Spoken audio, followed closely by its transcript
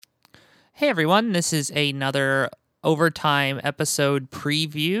Hey everyone, this is another Overtime episode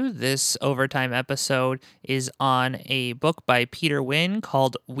preview. This Overtime episode is on a book by Peter Wynn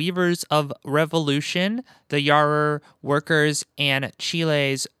called Weavers of Revolution, the Yarar Workers and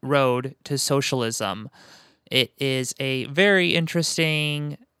Chile's Road to Socialism. It is a very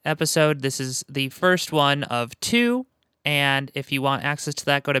interesting episode. This is the first one of two. And if you want access to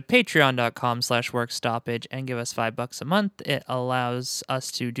that, go to patreon.com/workstoppage and give us $5 a month. It allows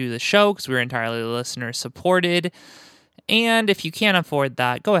us to do the show because we're entirely listener supported. And if you can't afford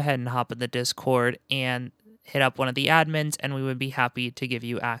that, go ahead and hop in the Discord and hit up one of the admins, and we would be happy to give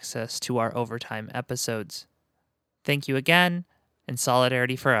you access to our overtime episodes. Thank you again, and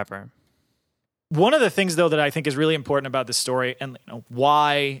solidarity forever. One of the things, though, that I think is really important about this story and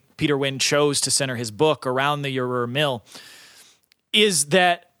why Peter Wynn chose to center his book around the Yarar Mill is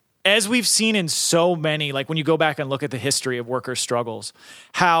that, as we've seen in so many, like when you go back and look at the history of worker struggles,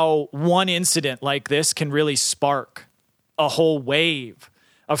 how one incident like this can really spark a whole wave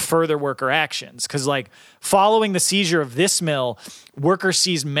of further worker actions. Because like following the seizure of this mill, workers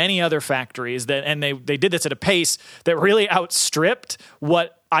seized many other factories and they did this at a pace that really outstripped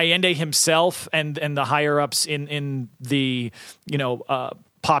what Allende himself and the higher ups in the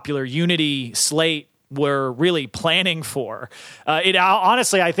Popular Unity slate were really planning for. It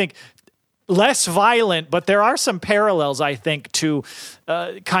honestly, I think, less violent, but there are some parallels, I think, to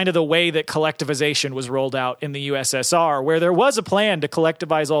kind of the way that collectivization was rolled out in the USSR, where there was a plan to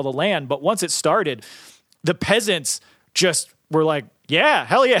collectivize all the land, but once it started, the peasants just were like, yeah,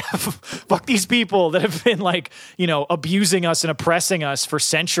 hell yeah, fuck these people that have been abusing us and oppressing us for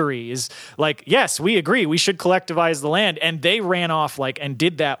centuries. Like, yes, we agree, we should collectivize the land. And they ran off and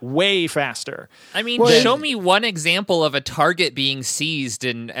did that way faster. I mean, show me one example of a target being seized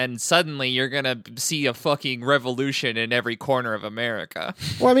and suddenly you're going to see a fucking revolution in every corner of America.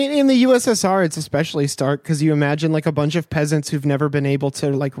 Well, I mean, in the USSR, it's especially stark because you imagine a bunch of peasants who've never been able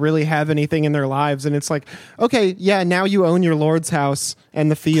to really have anything in their lives. And it's like, okay, yeah, now you own your lord's house and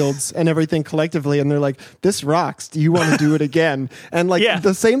the fields and everything collectively, and they're like, this rocks, do you want to do it again? And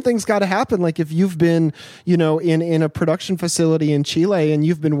the same thing's got to happen. If you've been in a production facility in Chile and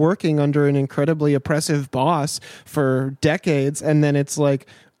you've been working under an incredibly oppressive boss for decades, and then it's like,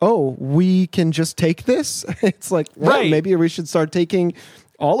 oh, we can just take this. It's like, well, maybe we should start taking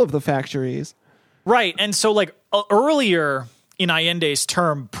all of the factories, right? And so earlier in Allende's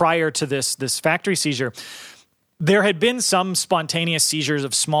term, prior to this factory seizure, there had been some spontaneous seizures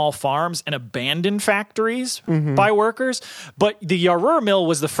of small farms and abandoned factories by workers, but the Yarar Mill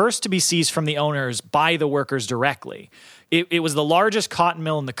was the first to be seized from the owners by the workers directly. It was the largest cotton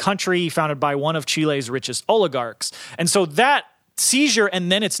mill in the country, founded by one of Chile's richest oligarchs. And so that seizure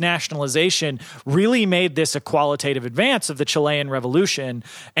and then its nationalization really made this a qualitative advance of the Chilean Revolution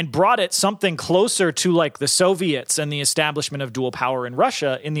and brought it something closer to the Soviets and the establishment of dual power in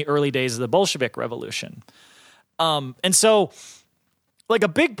Russia in the early days of the Bolshevik Revolution. And so, a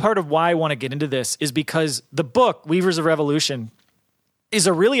big part of why I want to get into this is because the book, Weavers of Revolution, is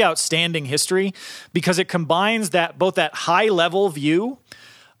a really outstanding history because it combines both that high-level view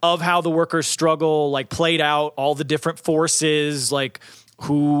of how the workers' struggle, played out, all the different forces, what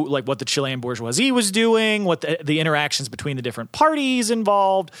the Chilean bourgeoisie was doing, what the interactions between the different parties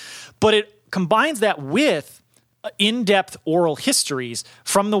involved, but it combines that with in-depth oral histories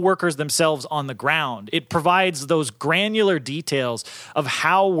from the workers themselves on the ground. It provides those granular details of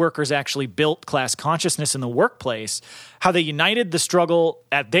how workers actually built class consciousness in the workplace, how they united the struggle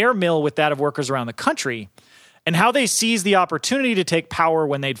at their mill with that of workers around the country, and how they seized the opportunity to take power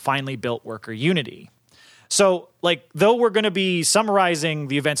when they'd finally built worker unity. So, though we're going to be summarizing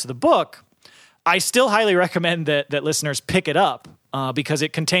the events of the book, I still highly recommend that listeners pick it up. Because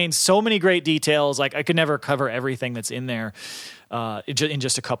it contains so many great details. I could never cover everything that's in there in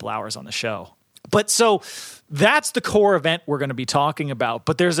just a couple hours on the show. But so that's the core event we're going to be talking about.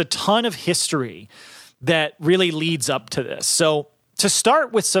 But there's a ton of history that really leads up to this. So to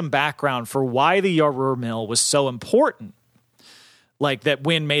start with some background for why the Yarar Mill was so important, that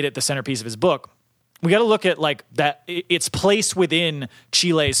Wynn made it the centerpiece of his book, we got to look at that its place within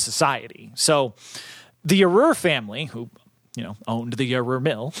Chile's society. So the Yarar family, who owned the Yarar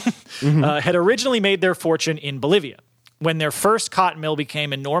Mill, had originally made their fortune in Bolivia when their first cotton mill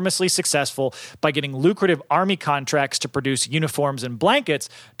became enormously successful by getting lucrative army contracts to produce uniforms and blankets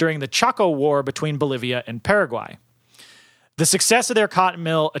during the Chaco War between Bolivia and Paraguay. The success of their cotton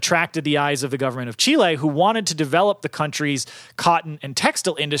mill attracted the eyes of the government of Chile, who wanted to develop the country's cotton and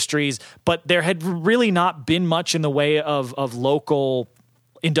textile industries, but there had really not been much in the way of local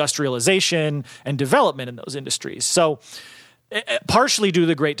industrialization and development in those industries. So partially due to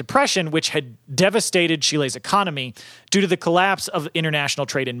the Great Depression, which had devastated Chile's economy due to the collapse of international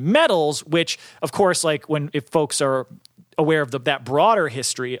trade in metals, which, of course, if folks are aware of that broader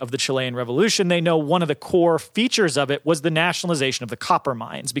history of the Chilean Revolution, they know one of the core features of it was the nationalization of the copper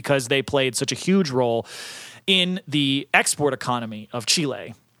mines, because they played such a huge role in the export economy of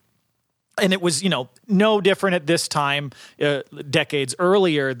Chile. And it was, no different at this time, decades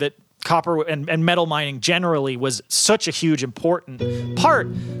earlier, that copper and metal mining generally was such a huge, important part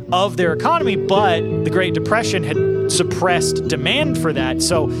of their economy, but the Great Depression had suppressed demand for that,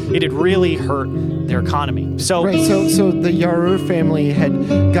 so it had really hurt their economy. So the Yarur family had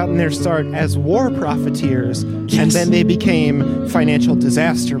gotten their start as war profiteers, and then they became financial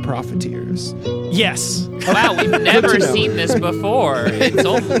disaster profiteers. Yes. Wow, we've never seen this before. It's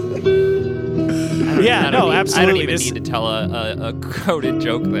absolutely. I don't even need to tell a coded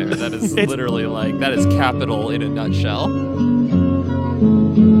joke there. That is literally that is capital in a nutshell.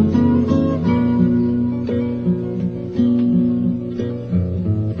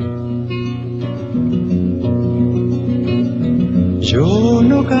 Yo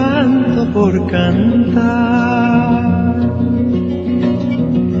no canto por cantar,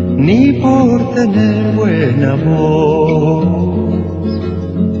 ni por tener buena voz.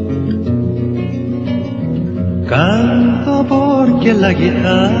 Canto porque la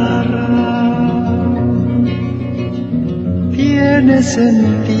guitarra tiene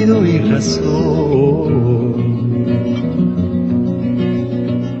sentido y razón,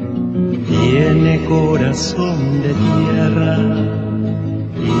 tiene corazón de tierra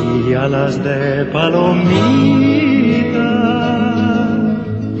y alas de palomita.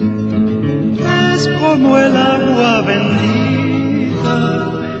 Es como el agua bendita,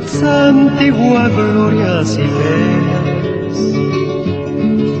 santigua glorias y penas.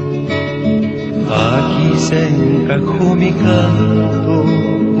 Aquí se encajó mi canto,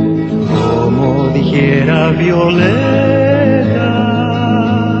 como dijera Violeta.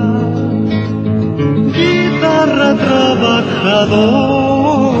 Guitarra trabajadora,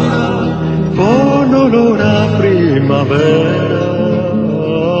 con olor a primavera.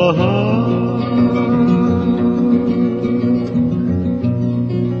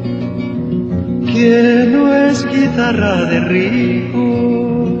 Que no es guitarra de rico,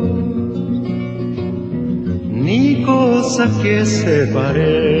 ni cosa que se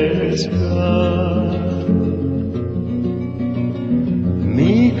parezca.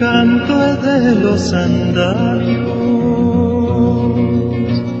 Mi canto es de los andarios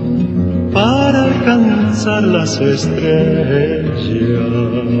para alcanzar las estrellas.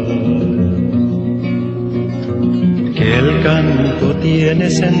 Que el canto tiene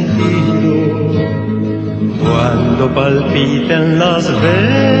sentido cuando palpiten las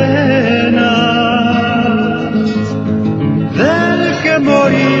venas del que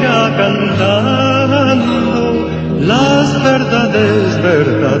morirá cantando las verdades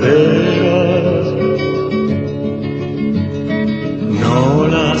verdaderas, no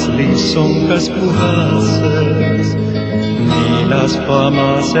las lisonjas fugaces ni las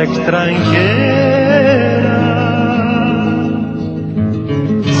famas extranjeras,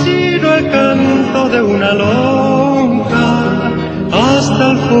 el canto de una lonja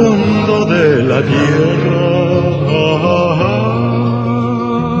hasta el fondo de la tierra.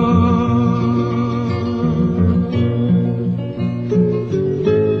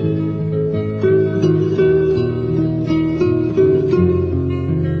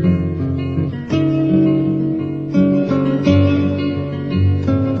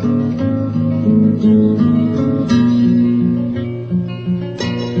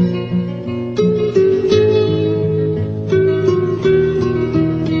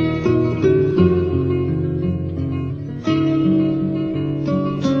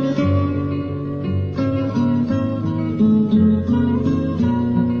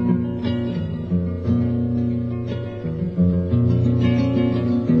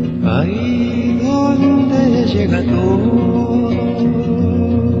 Ahí donde llega todo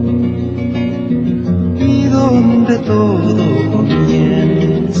y donde todo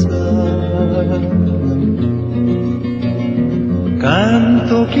comienza,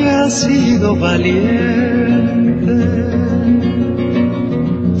 canto que ha sido valiente,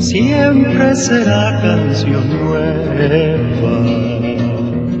 siempre será canción nueva.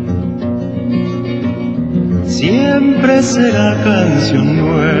 Siempre será canción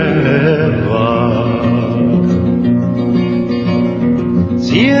nueva,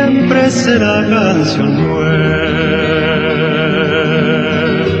 siempre será canción nueva.